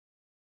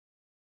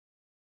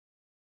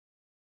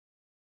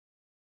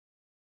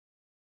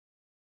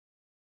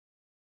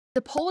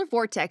The polar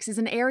vortex is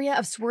an area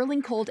of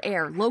swirling cold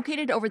air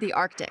located over the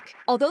Arctic.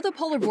 Although the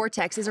polar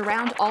vortex is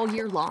around all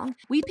year long,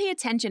 we pay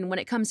attention when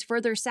it comes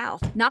further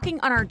south,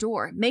 knocking on our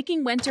door,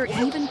 making winter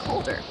even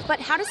colder. But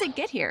how does it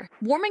get here?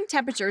 Warming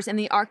temperatures in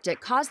the Arctic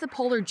cause the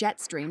polar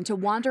jet stream to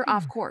wander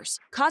off course,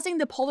 causing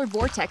the polar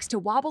vortex to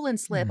wobble and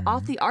slip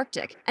off the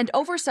Arctic and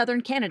over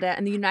southern Canada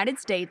and the United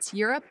States,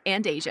 Europe,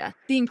 and Asia.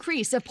 The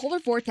increase of polar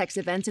vortex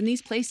events in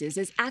these places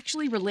is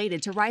actually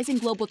related to rising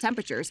global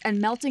temperatures and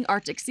melting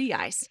Arctic sea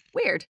ice.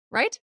 Weird,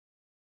 right?